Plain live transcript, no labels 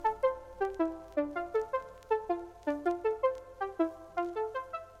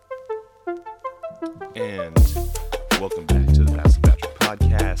And welcome back to the Pass the Patrick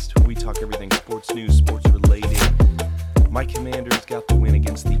podcast, where we talk everything sports news, sports related. My Commanders got the win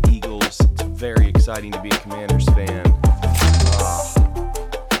against the Eagles. It's very exciting to be a Commanders fan.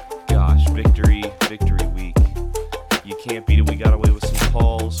 Victory week. You can't beat it. We got away with some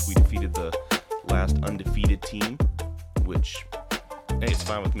calls. We defeated the last undefeated team, which, hey, it's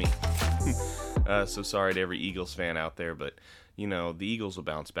fine with me. So sorry to every Eagles fan out there, but, you know, the Eagles will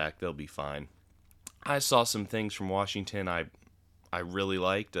bounce back. They'll be fine. I saw some things from Washington I really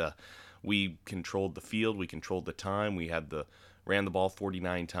liked. We controlled the field. We controlled the time. We ran the ball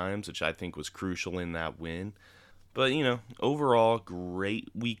 49 times, which I think was crucial in that win. But, you know, overall, great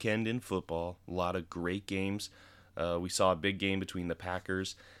weekend in football. A lot of great games. We saw a big game between the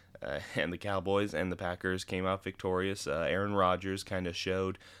Packers and the Cowboys, and the Packers came out victorious. Aaron Rodgers kind of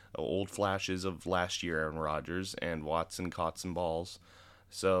showed old flashes of last year Aaron Rodgers, and Watson caught some balls.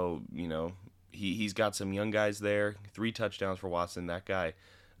 So, you know, he's got some young guys there. 3 touchdowns for Watson. That guy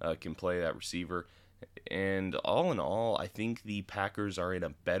can play, that receiver. And all in all, I think the Packers are in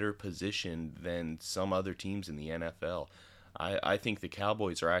a better position than some other teams in the NFL. I think the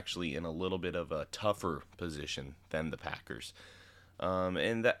Cowboys are actually in a little bit of a tougher position than the Packers.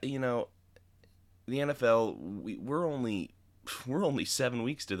 And that, you know, the NFL, we're only 7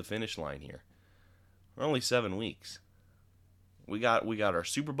 weeks to the finish line here. We're only 7 weeks. We got our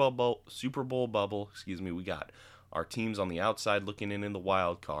Super Bowl bubble. We got our teams on the outside looking in the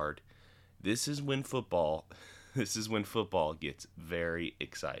wild card. This is when football gets very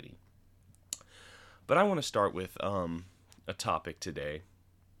exciting. But I want to start with a topic today.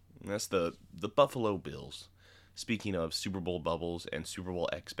 And that's the Buffalo Bills. Speaking of Super Bowl bubbles and Super Bowl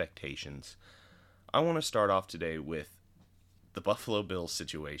expectations, I want to start off today with the Buffalo Bills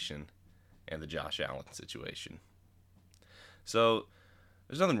situation and the Josh Allen situation. So,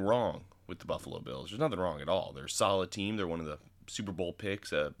 there's nothing wrong with the Buffalo Bills. There's nothing wrong at all. They're a solid team. They're one of the Super Bowl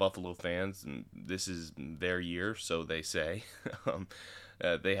picks, Buffalo fans, and this is their year, so they say.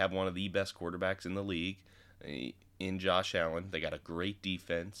 They have one of the best quarterbacks in the league in Josh Allen. They got a great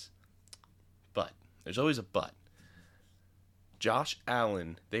defense, but there's always a but. Josh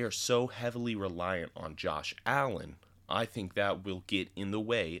Allen, they are so heavily reliant on Josh Allen, I think that will get in the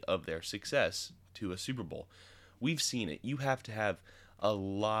way of their success to a Super Bowl. We've seen it. You have to have a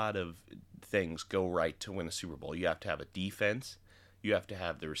lot of things go right to win a Super Bowl. You have to have a defense. You have to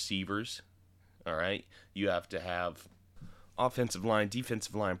have the receivers. All right? You have to have offensive line,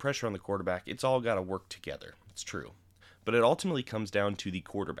 defensive line, pressure on the quarterback. It's all got to work together. It's true. But it ultimately comes down to the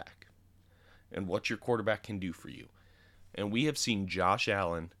quarterback and what your quarterback can do for you. And we have seen Josh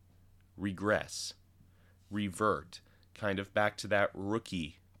Allen regress, revert, kind of back to that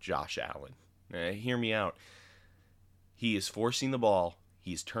rookie Josh Allen. Now, hear me out. He is forcing the ball.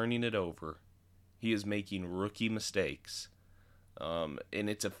 He's turning it over. He is making rookie mistakes. And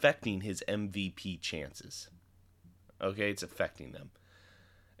it's affecting his MVP chances. Okay, it's affecting them.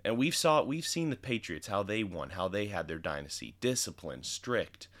 And we've seen the Patriots, how they won, how they had their dynasty. Disciplined,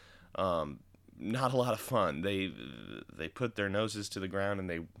 strict, not a lot of fun. They put their noses to the ground and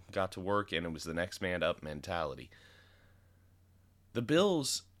they got to work, and it was the next man up mentality. The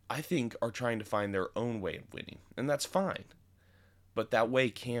Bills, I think, are trying to find their own way of winning, and that's fine. But that way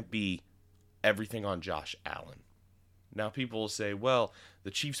can't be everything on Josh Allen. Now people will say, well,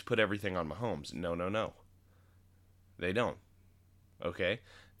 the Chiefs put everything on Mahomes. No. They don't. Okay?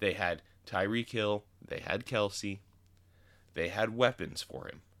 They had Tyreek Hill. They had Kelsey. They had weapons for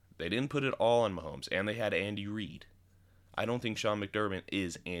him. They didn't put it all on Mahomes. And they had Andy Reid. I don't think Sean McDermott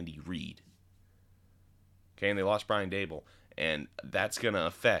is Andy Reid. Okay? And they lost Brian Daboll. And that's going to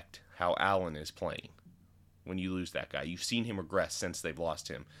affect how Allen is playing when you lose that guy. You've seen him regress since they've lost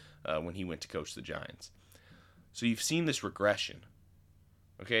him when he went to coach the Giants. So you've seen this regression.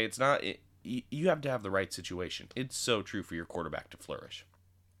 Okay, it's not... you have to have the right situation. It's so true for your quarterback to flourish.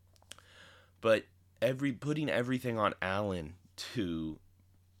 But putting everything on Allen to,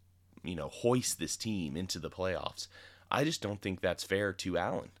 you know, hoist this team into the playoffs, I just don't think that's fair to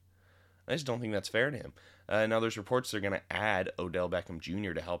Allen. I just don't think that's fair to him. Now there's reports they're going to add Odell Beckham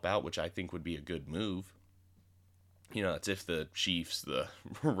Jr. to help out, which I think would be a good move. You know, that's if the Chiefs, the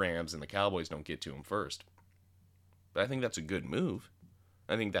Rams, and the Cowboys don't get to him first. But I think that's a good move.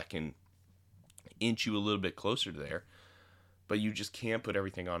 I think that can inch you a little bit closer to there. But you just can't put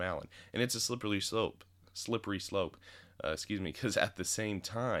everything on Allen. And it's a slippery slope. Because at the same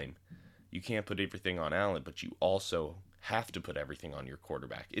time, you can't put everything on Allen, but you also have to put everything on your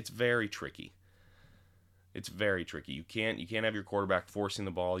quarterback. It's very tricky. It's very tricky. You can't have your quarterback forcing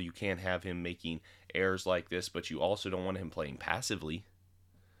the ball. You can't have him making errors like this, but you also don't want him playing passively.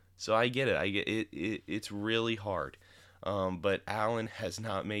 So I get it. I get it. It's really hard. But Allen has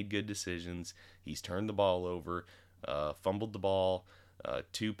not made good decisions. He's turned the ball over, fumbled the ball,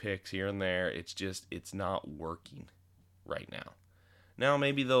 2 picks here and there. It's not working right now. Now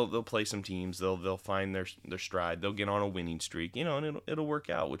maybe they'll play some teams. They'll find their stride. They'll get on a winning streak, and it'll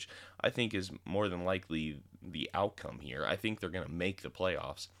work out, which I think is more than likely the outcome here. I think they're gonna make the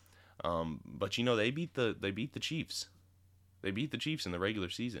playoffs. But they beat the Chiefs. They beat the Chiefs in the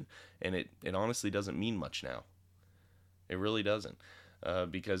regular season, and it honestly doesn't mean much now. It really doesn't,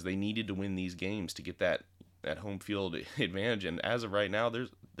 because they needed to win these games to get that home field advantage. And as of right now, the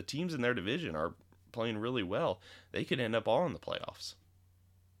teams in their division are playing really well. They could end up all in the playoffs.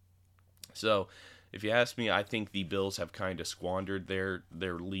 So, if you ask me, I think the Bills have kind of squandered their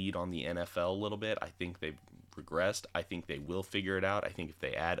lead on the NFL a little bit. I think they've regressed. I think they will figure it out. I think if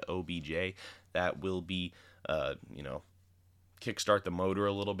they add OBJ, that will be, kickstart the motor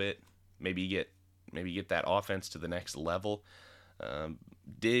a little bit. Maybe get that offense to the next level.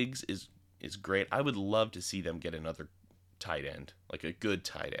 Diggs is great. I would love to see them get another tight end, like a good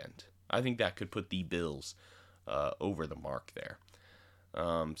tight end. I think that could put the Bills over the mark there.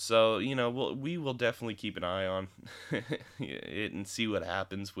 So we will definitely keep an eye on it and see what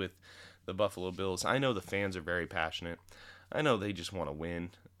happens with the Buffalo Bills. I know the fans are very passionate. I know they just want to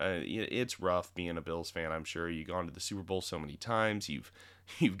win. It's rough being a Bills fan. I'm sure you've gone to the Super Bowl so many times.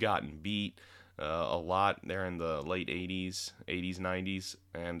 You've gotten beat a lot there in the late 80s, 90s,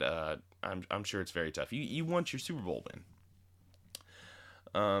 and I'm sure it's very tough. You want your Super Bowl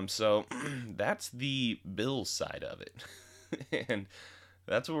win. So that's the Bills side of it. And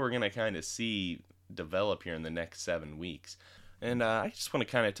that's what we're going to kind of see develop here in the next 7 weeks. And I just want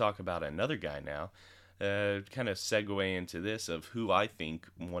to kind of talk about another guy now, kind of segue into this of who I think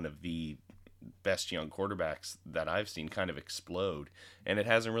one of the best young quarterbacks that I've seen kind of explode. And it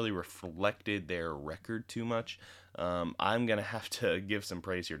hasn't really reflected their record too much. I'm going to have to give some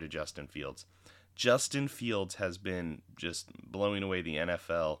praise here to Justin Fields. Justin Fields has been just blowing away the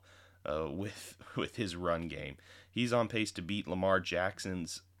NFL with his run game. He's on pace to beat Lamar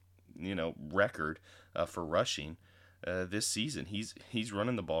Jackson's, record for rushing this season. He's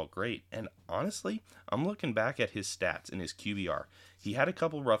running the ball great. And honestly, I'm looking back at his stats in his QBR. He had a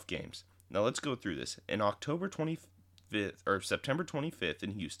couple rough games. Now let's go through this. In September 25th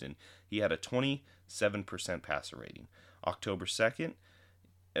in Houston, he had a 27% passer rating. October 2nd,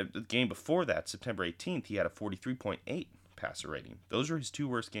 the game before that, September 18th, he had a 43.8 passer rating. Those are his 2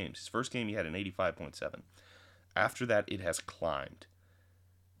 worst games. His first game, he had an 85.7. After that, it has climbed.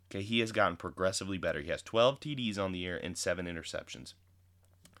 Okay, he has gotten progressively better. He has 12 TDs on the year and 7 interceptions.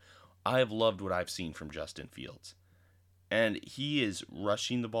 I have loved what I've seen from Justin Fields. And he is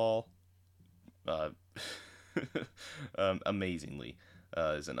rushing the ball amazingly,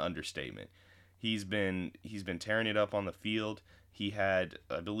 is an understatement. He's been tearing it up on the field. He had,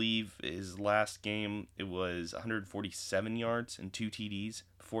 I believe, his last game, it was 147 yards and 2 TDs.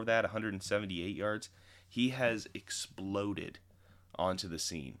 Before that, 178 yards. He has exploded onto the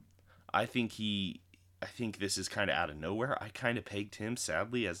scene. I think this is kind of out of nowhere. I kind of pegged him,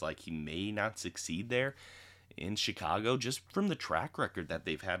 sadly, as like he may not succeed there in Chicago just from the track record that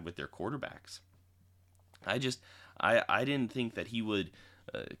they've had with their quarterbacks. I didn't think that he would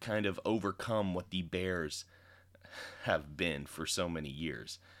kind of overcome what the Bears have been for so many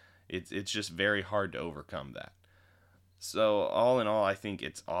years. It's just very hard to overcome that. So all in all, I think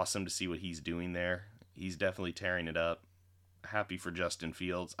it's awesome to see what he's doing there. He's definitely tearing it up. Happy for Justin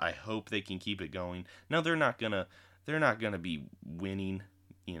Fields. I hope they can keep it going. Now they're not gonna be winning,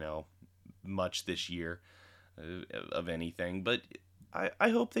 much this year of anything, but I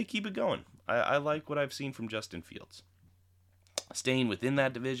hope they keep it going. I like what I've seen from Justin Fields. Staying within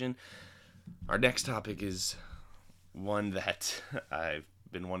that division, our next topic is one that I've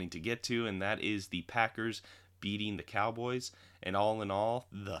been wanting to get to, and that is the Packers beating the Cowboys, and all in all,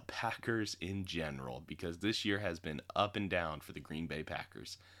 the Packers in general, because this year has been up and down for the Green Bay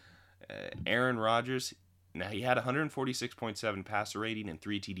Packers. Aaron Rodgers, now he had 146.7 passer rating and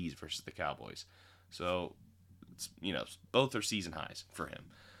 3 TDs versus the Cowboys. So, both are season highs for him.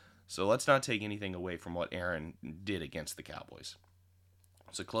 So let's not take anything away from what Aaron did against the Cowboys.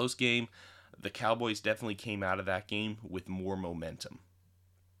 It's a close game. The Cowboys definitely came out of that game with more momentum.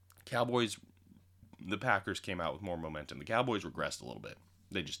 The Packers came out with more momentum. The Cowboys regressed a little bit.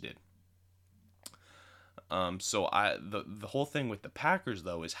 They just did. The whole thing with the Packers,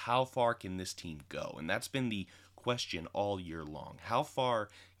 though, is how far can this team go? And that's been the question all year long. How far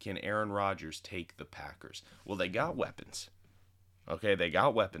can Aaron Rodgers take the Packers? Well, they got weapons. Okay, they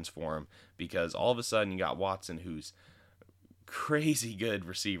got weapons for him because all of a sudden you got Watson, who's crazy good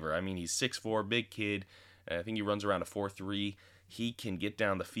receiver. I mean, he's 6'4", big kid. I think he runs around a 4.3. He can get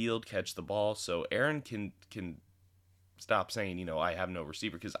down the field, catch the ball. So Aaron can stop saying, I have no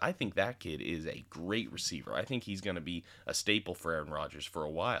receiver, because I think that kid is a great receiver. I think he's going to be a staple for Aaron Rodgers for a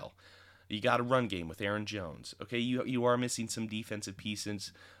while. You got a run game with Aaron Jones. Okay, you are missing some defensive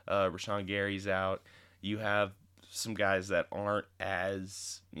pieces. Rashawn Gary's out. You have some guys that aren't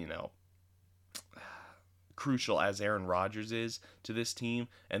as, crucial as Aaron Rodgers is to this team,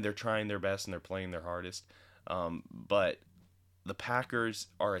 and they're trying their best and they're playing their hardest. But the Packers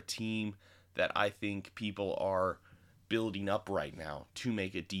are a team that I think people are building up right now to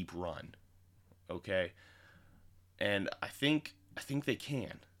make a deep run. Okay? And I think they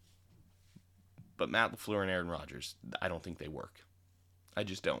can. But Matt LaFleur and Aaron Rodgers, I don't think they work. I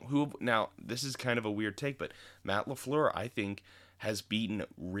just don't. Now, this is kind of a weird take, but Matt LaFleur, I think, has beaten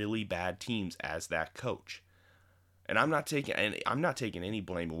really bad teams as that coach. And I'm not taking any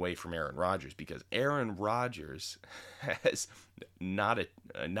blame away from Aaron Rodgers, because Aaron Rodgers has not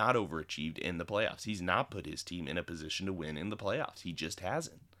overachieved in the playoffs. He's not put his team in a position to win in the playoffs. He just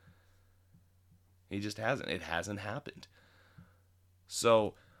hasn't. It hasn't happened.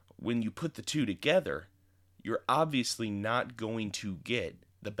 So when you put the two together, you're obviously not going to get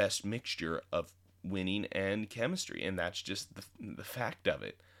the best mixture of winning and chemistry, and that's just the fact of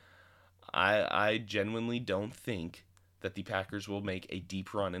it. I genuinely don't think that the Packers will make a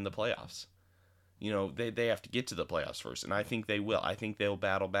deep run in the playoffs. They have to get to the playoffs first, and I think they will. I think they'll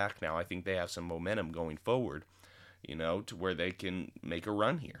battle back now. I think they have some momentum going forward, to where they can make a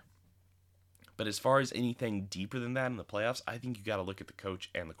run here. But as far as anything deeper than that in the playoffs, I think you got to look at the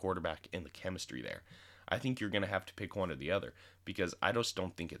coach and the quarterback and the chemistry there. I think you're going to have to pick one or the other, because I just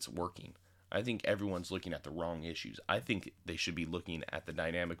don't think it's working. I think everyone's looking at the wrong issues. I think they should be looking at the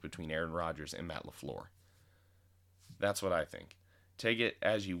dynamic between Aaron Rodgers and Matt LaFleur. That's what I think. Take it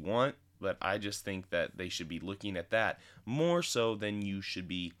as you want, but I just think that they should be looking at that more so than you should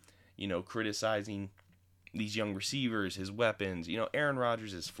be, criticizing these young receivers, his weapons. Aaron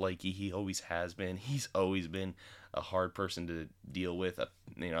Rodgers is flaky. He always has been. He's always been a hard person to deal with.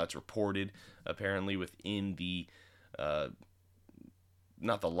 It's reported apparently within the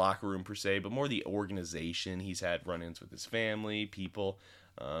not the locker room per se, but more the organization. He's had run-ins with his family, people.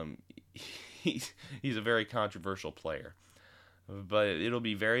 He's a very controversial player. But it'll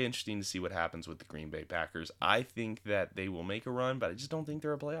be very interesting to see what happens with the Green Bay Packers. I think that they will make a run, but I just don't think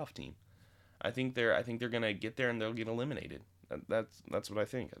they're a playoff team. I think they're gonna get there and they'll get eliminated. That's what I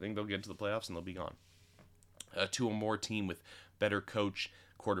think. I think they'll get to the playoffs and they'll be gone. To a more team with better coach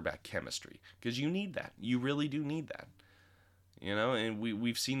quarterback chemistry, because you need that. You really do need that. And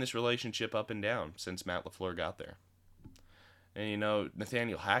we've seen this relationship up and down since Matt LaFleur got there. And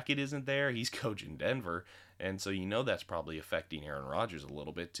Nathaniel Hackett isn't there. He's coaching Denver, and so that's probably affecting Aaron Rodgers a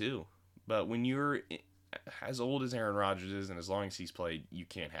little bit too. But when you're as old as Aaron Rodgers is, and as long as he's played, you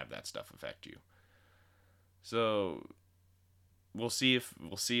can't have that stuff affect you. So we'll see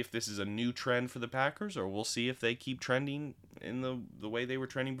if this is a new trend for the Packers, or we'll see if they keep trending in the way they were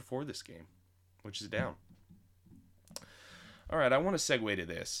trending before this game, which is down. All right, I want to segue to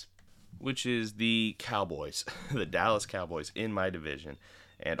this, which is the Cowboys, the Dallas Cowboys in my division,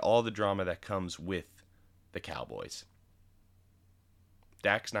 and all the drama that comes with the Cowboys.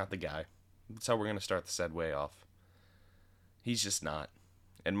 Dak's not the guy. That's how we're going to start the segue off. He's just not.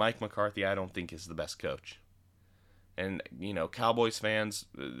 And Mike McCarthy, I don't think, is the best coach. And, Cowboys fans,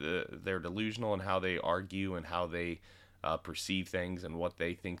 they're delusional in how they argue and how they perceive things and what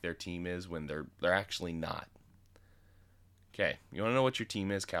they think their team is when they're actually not. Okay, you want to know what your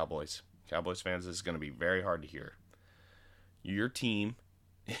team is, Cowboys? Cowboys fans, this is going to be very hard to hear. Your team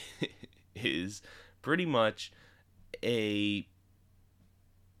is pretty much a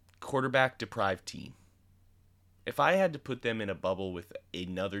quarterback-deprived team. If I had to put them in a bubble with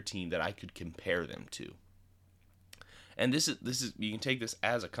another team that I could compare them to, and this is you can take this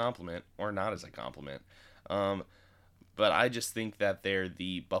as a compliment or not as a compliment, but I just think that they're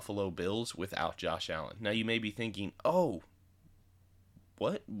the Buffalo Bills without Josh Allen. Now you may be thinking, oh,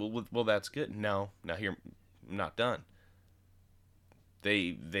 what? Well, that's good. No, now here, I'm not done.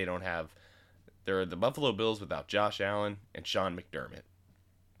 They don't have. They're the Buffalo Bills without Josh Allen and Sean McDermott.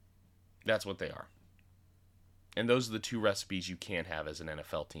 That's what they are. And those are the two recipes you can't have as an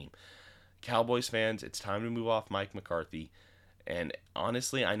NFL team. Cowboys fans, it's time to move off Mike McCarthy. And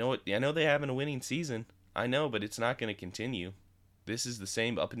honestly, I know they haven't a winning season. I know, but it's not going to continue. This is the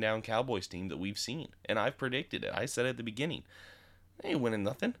same up and down Cowboys team that we've seen. And I've predicted it. I said at the beginning, they ain't winning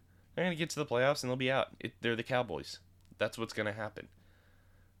nothing. They're going to get to the playoffs and they'll be out. They're the Cowboys. That's what's going to happen.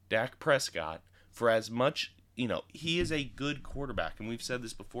 Dak Prescott, for as much he is a good quarterback, and we've said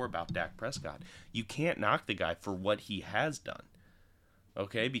this before about Dak Prescott. You can't knock the guy for what he has done,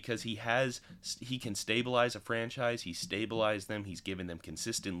 okay? Because he can stabilize a franchise. He's stabilized them. He's given them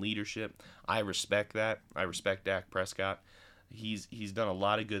consistent leadership. I respect that. I respect Dak Prescott. He's done a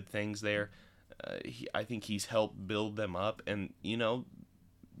lot of good things there. I think he's helped build them up, and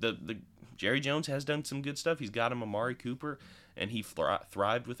the Jerry Jones has done some good stuff. He's got him Amari Cooper, and he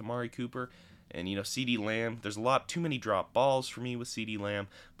thrived with Amari Cooper. And, CeeDee Lamb, there's too many drop balls for me with CeeDee Lamb,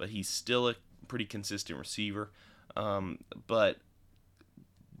 but he's still a pretty consistent receiver. But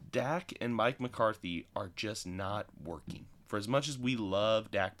Dak and Mike McCarthy are just not working. For as much as we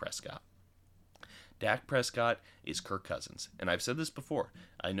love Dak Prescott is Kirk Cousins. And I've said this before.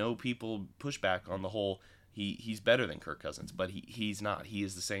 I know people push back on the whole he's better than Kirk Cousins, but he's not. He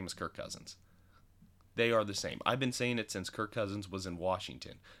is the same as Kirk Cousins. They are the same. I've been saying it since Kirk Cousins was in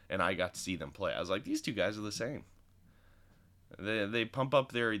Washington, and I got to see them play. I was like, these two guys are the same. They pump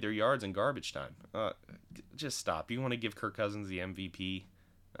up their yards in garbage time. Just stop. You want to give Kirk Cousins the MVP?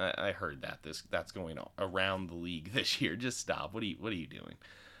 I heard that's going on around the league this year. Just stop. What are you doing?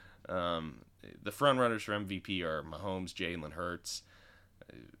 The front runners for MVP are Mahomes, Jalen Hurts,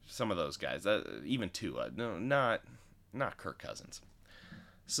 some of those guys. Even Tua. No, not Kirk Cousins.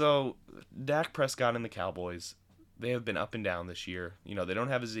 So, Dak Prescott and the Cowboys, they have been up and down this year. They don't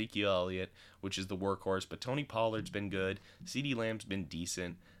have Ezekiel Elliott, which is the workhorse, but Tony Pollard's been good. CeeDee Lamb's been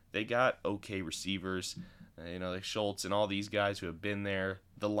decent. They got okay receivers, like Schultz and all these guys who have been there.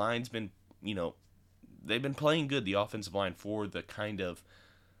 The line's been, they've been playing good, the offensive line, for the kind of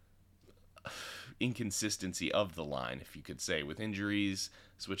inconsistency of the line, if you could say, with injuries,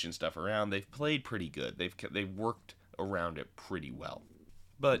 switching stuff around. They've played pretty good. They've worked around it pretty well.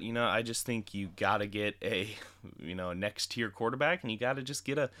 But, I just think you got to get a next tier quarterback, and you got to just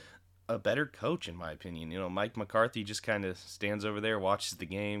get a better coach, in my opinion. Mike McCarthy just kind of stands over there, watches the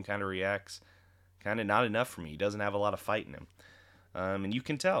game, kind of reacts. Kind of not enough for me. He doesn't have a lot of fight in him. And you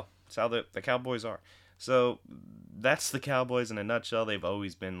can tell. It's how the Cowboys are. So that's the Cowboys in a nutshell. They've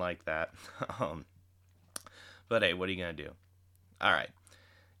always been like that. But hey, what are you going to do? All right.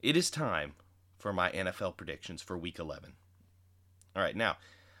 It is time for my NFL predictions for Week 11. All right, now,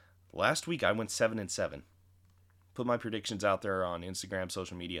 last week I went 7-7. Put my predictions out there on Instagram,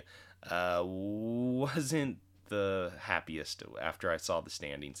 social media. Wasn't the happiest after I saw the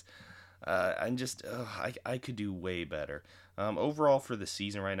standings. I could do way better. Overall for the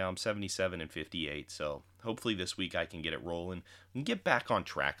season right now, I'm 77-58. So hopefully this week I can get it rolling and get back on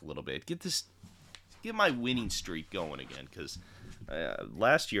track a little bit. Get my winning streak going again. Because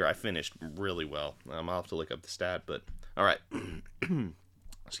last year I finished really well. I'll have to look up the stat, but all right.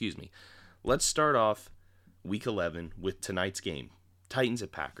 Excuse me. Let's start off Week 11 with tonight's game, Titans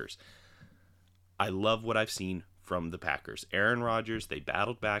at Packers. I love what I've seen from the Packers. Aaron Rodgers, they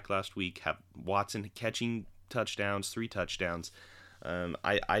battled back last week, have Watson catching touchdowns, 3 touchdowns.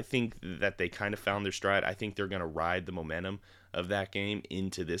 I think that they kind of found their stride. I think they're going to ride the momentum of that game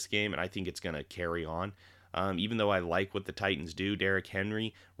into this game, and I think it's going to carry on. Even though I like what the Titans do, Derrick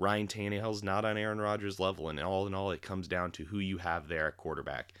Henry, Ryan Tannehill's not on Aaron Rodgers' level, and all in all, it comes down to who you have there at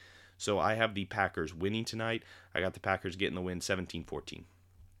quarterback. So I have the Packers winning tonight. I got the Packers getting the win 17-14.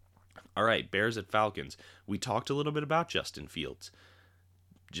 All right, Bears at Falcons. We talked a little bit about Justin Fields.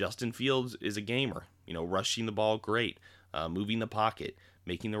 Justin Fields is a gamer, rushing the ball great, moving the pocket,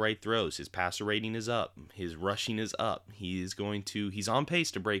 making the right throws. His passer rating is up. His rushing is up. He's on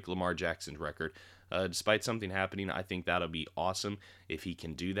pace to break Lamar Jackson's record. Despite something happening, I think that'll be awesome if he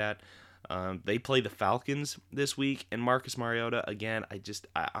can do that. They play the Falcons this week, and Marcus Mariota, again,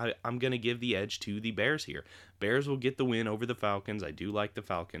 I'm going to give the edge to the Bears here. Bears will get the win over the Falcons. I do like the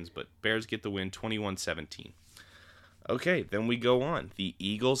Falcons, but Bears get the win 21-17. Okay, then we go on. The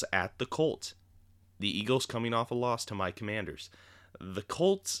Eagles at the Colts. The Eagles coming off a loss to my Commanders. The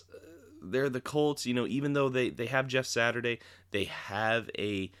Colts, they're the Colts, even though they have Jeff Saturday, they have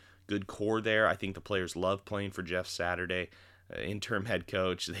a good core there. I think the players love playing for Jeff Saturday, interim head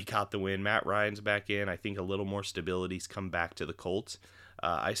coach. They got the win. Matt Ryan's back in. I think a little more stability's come back to the Colts.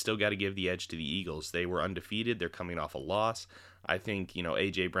 I still got to give the edge to the Eagles. They were undefeated. They're coming off a loss. I think,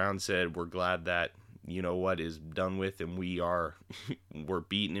 A.J. Brown said, we're glad that, what is done with, and we're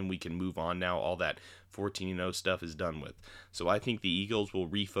beaten and we can move on now. All that 14-0 stuff is done with. So I think the Eagles will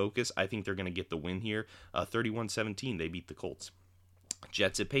refocus. I think they're going to get the win here. 31-17, they beat the Colts.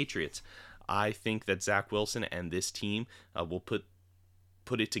 Jets at Patriots. I think that Zach Wilson and this team will put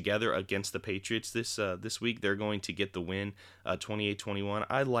put it together against the Patriots this week. They're going to get the win, 28-21.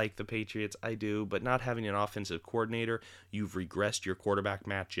 I like the Patriots, I do, but not having an offensive coordinator, you've regressed your quarterback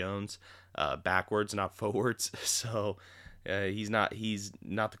Matt Jones backwards, not forwards. So he's not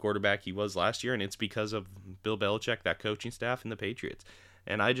the quarterback he was last year, and it's because of Bill Belichick, that coaching staff, and the Patriots.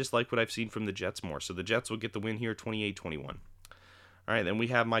 And I just like what I've seen from the Jets more. So the Jets will get the win here, 28-21. All right, then we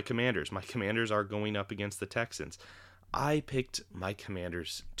have my Commanders. My Commanders are going up against the Texans. I picked my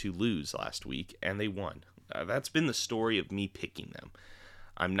Commanders to lose last week, and they won. That's been the story of me picking them.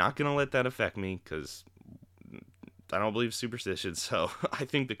 I'm not going to let that affect me because I don't believe superstition, so I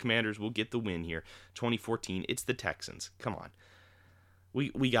think the Commanders will get the win here. 2014, it's the Texans. Come on.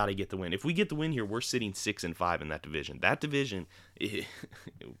 We got to get the win. If we get the win here, we're sitting 6-5 in that division. That division,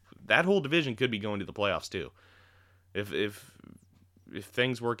 that whole division could be going to the playoffs too. If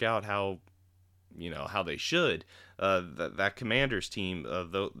things work out how they should, that Commanders team,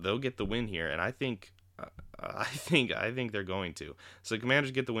 they'll get the win here, and I think they're going to. So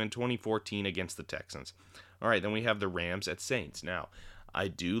Commanders get the win 2014 against the Texans. All right, then we have the Rams at Saints. Now, I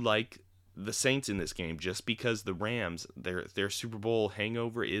do like the Saints in this game just because the Rams, their Super Bowl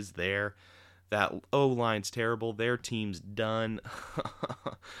hangover is there. That O-line's terrible. Their team's done.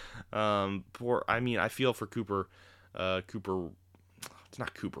 I feel for Cooper. It's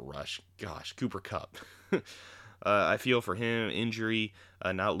not Cooper Rush. Gosh, Cooper Kupp. I feel for him. Injury,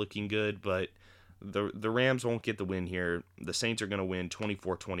 not looking good, but the Rams won't get the win here. The Saints are going to win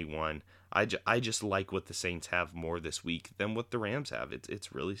 24-21. I just like what the Saints have more this week than what the Rams have.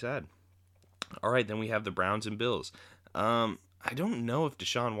 It's really sad. All right, then we have the Browns and Bills. I don't know if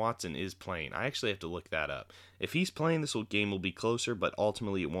Deshaun Watson is playing. I actually have to look that up. If he's playing, this game will be closer, but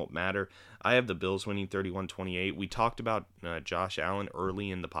ultimately it won't matter. I have the Bills winning 31-28. We talked about Josh Allen early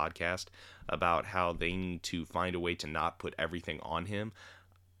in the podcast about how they need to find a way to not put everything on him.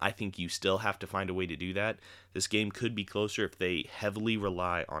 I think you still have to find a way to do that. This game could be closer if they heavily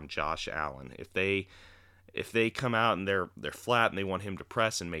rely on Josh Allen. If they come out and they're flat and they want him to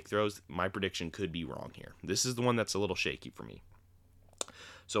press and make throws, my prediction could be wrong here. This is the one that's a little shaky for me.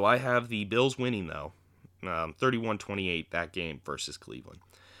 So I have the Bills winning, though, 31-28, that game versus Cleveland.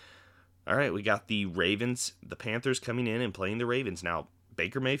 All right, we got the Ravens, the Panthers coming in and playing the Ravens. Now,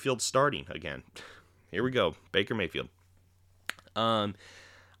 Baker Mayfield starting again. Here we go, Baker Mayfield.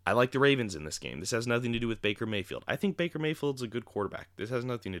 I like the Ravens in this game. This has nothing to do with Baker Mayfield. I think Baker Mayfield's a good quarterback. This has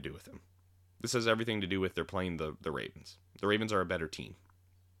nothing to do with him. This has everything to do with they're playing the Ravens. The Ravens are a better team.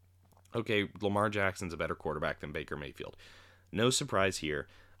 Okay, Lamar Jackson's a better quarterback than Baker Mayfield. No surprise here.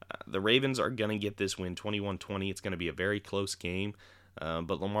 The Ravens are going to get this win 21-20. It's going to be a very close game,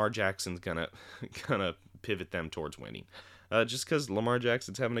 but Lamar Jackson's going to pivot them towards winning. Just because Lamar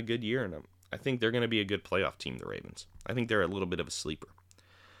Jackson's having a good year, and I think they're going to be a good playoff team, the Ravens. I think they're a little bit of a sleeper.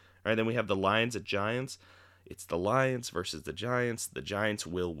 All right, then we have the Lions at Giants. It's the Lions versus the Giants. The Giants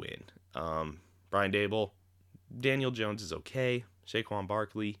will win. Brian Daboll, Daniel Jones is okay. Saquon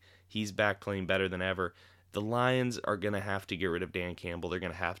Barkley, he's back playing better than ever. The Lions are going to have to get rid of Dan Campbell. They're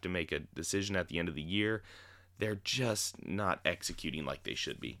going to have to make a decision at the end of the year. They're just not executing like they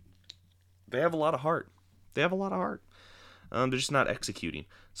should be. They have a lot of heart. They're just not executing.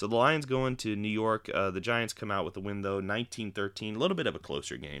 So the Lions go into New York. The Giants come out with a win, though, 19-13. A little bit of a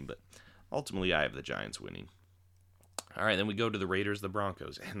closer game, but ultimately I have the Giants winning. All right, then we go to the Raiders, the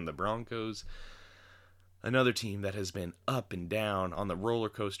Broncos. And the Broncos, another team that has been up and down on the roller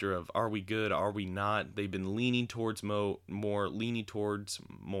coaster of are we good, are we not? They've been leaning towards more,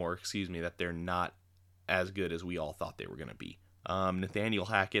 that they're not as good as we all thought they were going to be. Nathaniel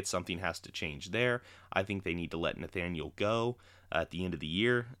Hackett, something has to change there. I think they need to let Nathaniel go at the end of the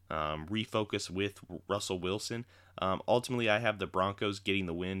year, refocus with Russell Wilson. Ultimately, I have the Broncos getting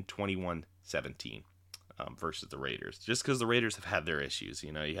the win 21-17 versus the Raiders, just because the Raiders have had their issues.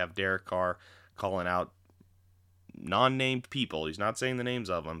 You have Derek Carr calling out non-named people. He's not saying the names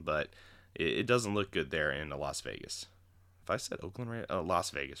of them, but it doesn't look good there in Las Vegas. If I said Oakland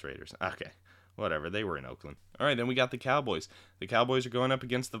Las Vegas Raiders. Okay, whatever. They were in Oakland. All right, then we got the Cowboys. The Cowboys are going up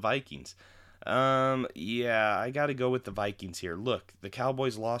against the Vikings. I got to go with the Vikings here. Look, the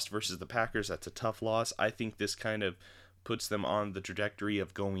Cowboys lost versus the Packers. That's a tough loss. I think this kind of puts them on the trajectory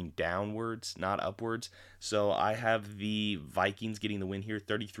of going downwards, not upwards. So I have the Vikings getting the win here,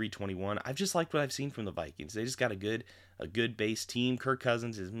 33-21. I've just liked what I've seen from the Vikings. They just got a good base team. Kirk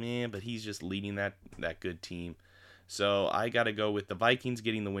Cousins is but he's just leading that good team. So I got to go with the Vikings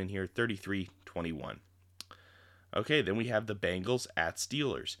getting the win here, 33-21. Okay, then we have the Bengals at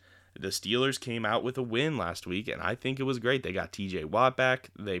Steelers. The Steelers came out with a win last week, and I think it was great. They got TJ Watt back.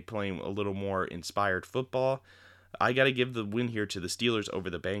 They playing a little more inspired football. I got to give the win here to the Steelers over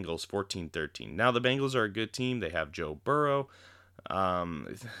the Bengals, 14-13. Now, the Bengals are a good team. They have Joe Burrow.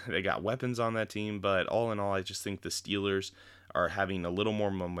 They got weapons on that team, but all in all, I just think the Steelers are having a little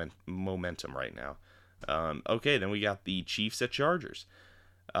more momentum right now. Okay, then we got the Chiefs at Chargers.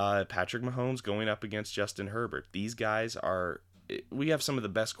 Patrick Mahomes going up against Justin Herbert. These guys we have some of the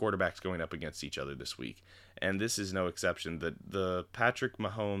best quarterbacks going up against each other this week, and this is no exception. The Patrick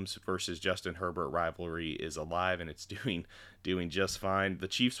Mahomes versus Justin Herbert rivalry is alive, and it's doing just fine. The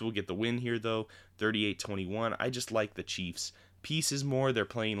Chiefs will get the win here, though, 38-21. I just like the Chiefs pieces more. They're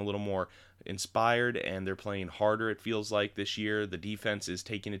playing a little more inspired, and they're playing harder, it feels like, this year. The defense is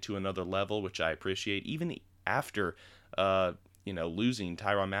taking it to another level, which I appreciate, even after losing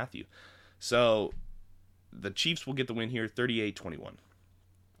Tyrann Mathieu. So the Chiefs will get the win here, 38-21.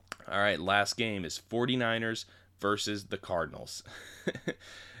 All right, last game is 49ers versus the Cardinals.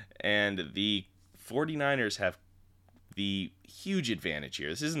 And the 49ers have the huge advantage here.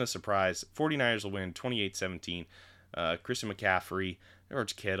 This isn't a surprise. 49ers will win 28-17. Christian McCaffrey,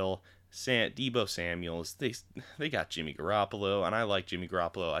 George Kittle, Deebo Samuels, they got Jimmy Garoppolo, and I like Jimmy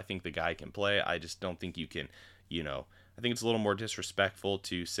Garoppolo. I think the guy can play. I just don't think you can, I think it's a little more disrespectful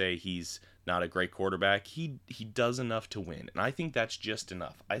to say he's not a great quarterback. He does enough to win, and I think that's just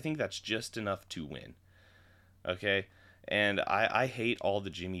enough. I think that's just enough to win. Okay? And I hate all the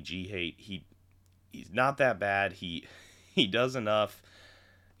Jimmy G hate. He's not that bad. He does enough.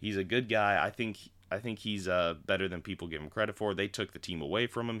 He's a good guy. I think he's better than people give him credit for. They took the team away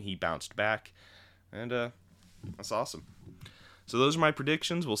from him. He bounced back, and that's awesome. So those are my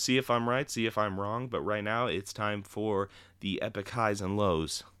predictions. We'll see if I'm right, see if I'm wrong. But right now, it's time for the epic highs and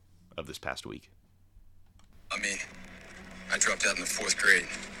lows of this past week. I dropped out in the 4th grade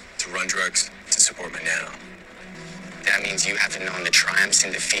to run drugs to support my nana. That means you haven't known the triumphs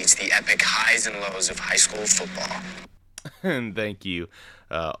and defeats, the epic highs and lows of high school football. And thank you,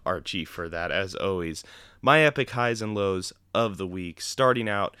 Archie, for that, as always. My epic highs and lows of the week, starting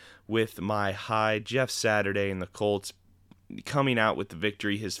out with my high, Jeff Saturday and the Colts coming out with the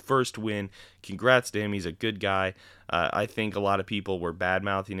victory, his first win. Congrats to him. He's a good guy. I think a lot of people were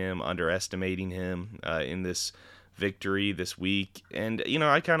bad-mouthing him, underestimating him in this victory this week. And,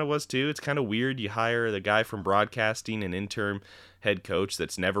 I kind of was too. It's kind of weird. You hire the guy from broadcasting, an interim head coach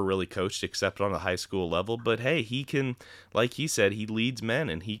that's never really coached except on the high school level. But, hey, he can, like he said, he leads men,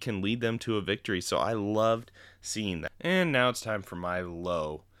 and he can lead them to a victory. So I loved seeing that. And now it's time for my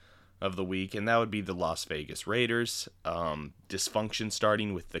low of the week, and that would be the Las Vegas Raiders. Dysfunction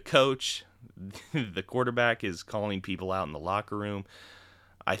starting with the coach. The quarterback is calling people out in the locker room.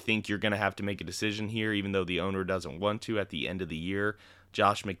 I think you're going to have to make a decision here, even though the owner doesn't want to, at the end of the year.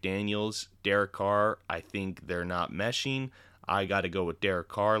 Josh McDaniels, Derek Carr, I think they're not meshing. I got to go with Derek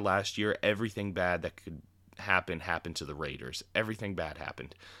Carr. Last year, everything bad that could happened to the Raiders. Everything bad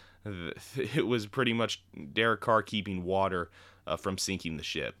happened. It was pretty much Derek Carr keeping water from sinking the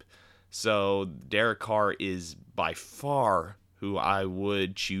ship. So Derek Carr is by far who I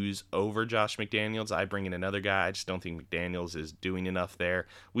would choose over Josh McDaniels. I bring in another guy. I just don't think McDaniels is doing enough there.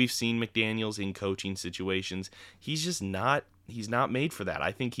 We've seen McDaniels in coaching situations. He's not made for that.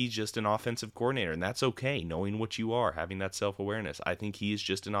 I think he's just an offensive coordinator, and that's okay, knowing what you are, having that self-awareness. I think he is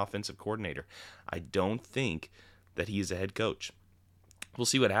just an offensive coordinator. I don't think that he is a head coach. We'll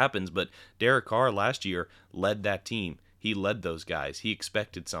see what happens, but Derek Carr last year led that team. He led those guys. He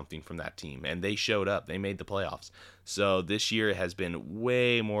expected something from that team, and they showed up. They made the playoffs. So this year has been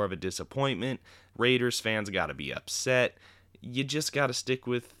way more of a disappointment. Raiders fans got to be upset. You just got to stick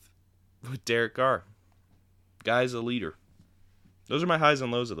with Derek Carr. Guy's a leader. Those are my highs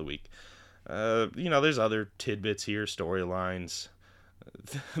and lows of the week. There's other tidbits here, storylines.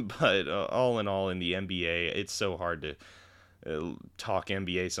 But all in all, in the NBA, it's so hard to talk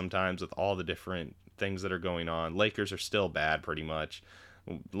NBA sometimes with all the different things that are going on. Lakers are still bad, pretty much.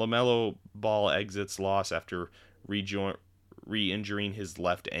 LaMelo Ball exits loss after re-injuring his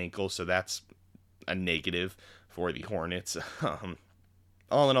left ankle, so that's a negative for the Hornets.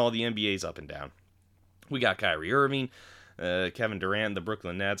 All in all, the NBA's up and down. We got Kyrie Irving, Kevin Durant, the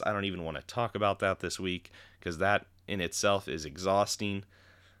Brooklyn Nets. I don't even want to talk about that this week because that in itself is exhausting.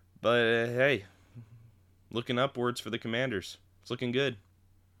 But hey, looking upwards for the Commanders. It's looking good.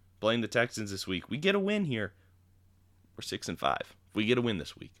 Playing the Texans this week. We get a win here. We're 6-5. We get a win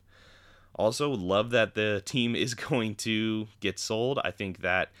this week. Also, love that the team is going to get sold. I think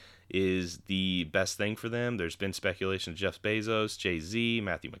that is the best thing for them. There's been speculation of Jeff Bezos, Jay-Z,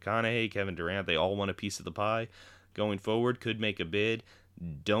 Matthew McConaughey, Kevin Durant. They all want a piece of the pie going forward. Could make a bid.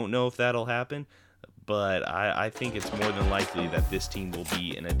 Don't know if that'll happen, but I think it's more than likely that this team will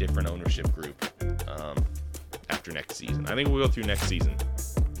be in a different ownership group after next season. I think we'll go through next season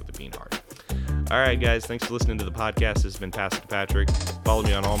with it being hard. All right, guys, thanks for listening to the podcast. This has been Pass It to Patrick. Follow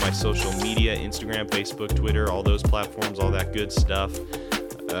me on all my social media, Instagram, Facebook, Twitter, all those platforms, all that good stuff.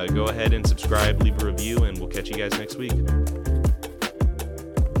 Go ahead and subscribe, leave a review, and we'll catch you guys next week.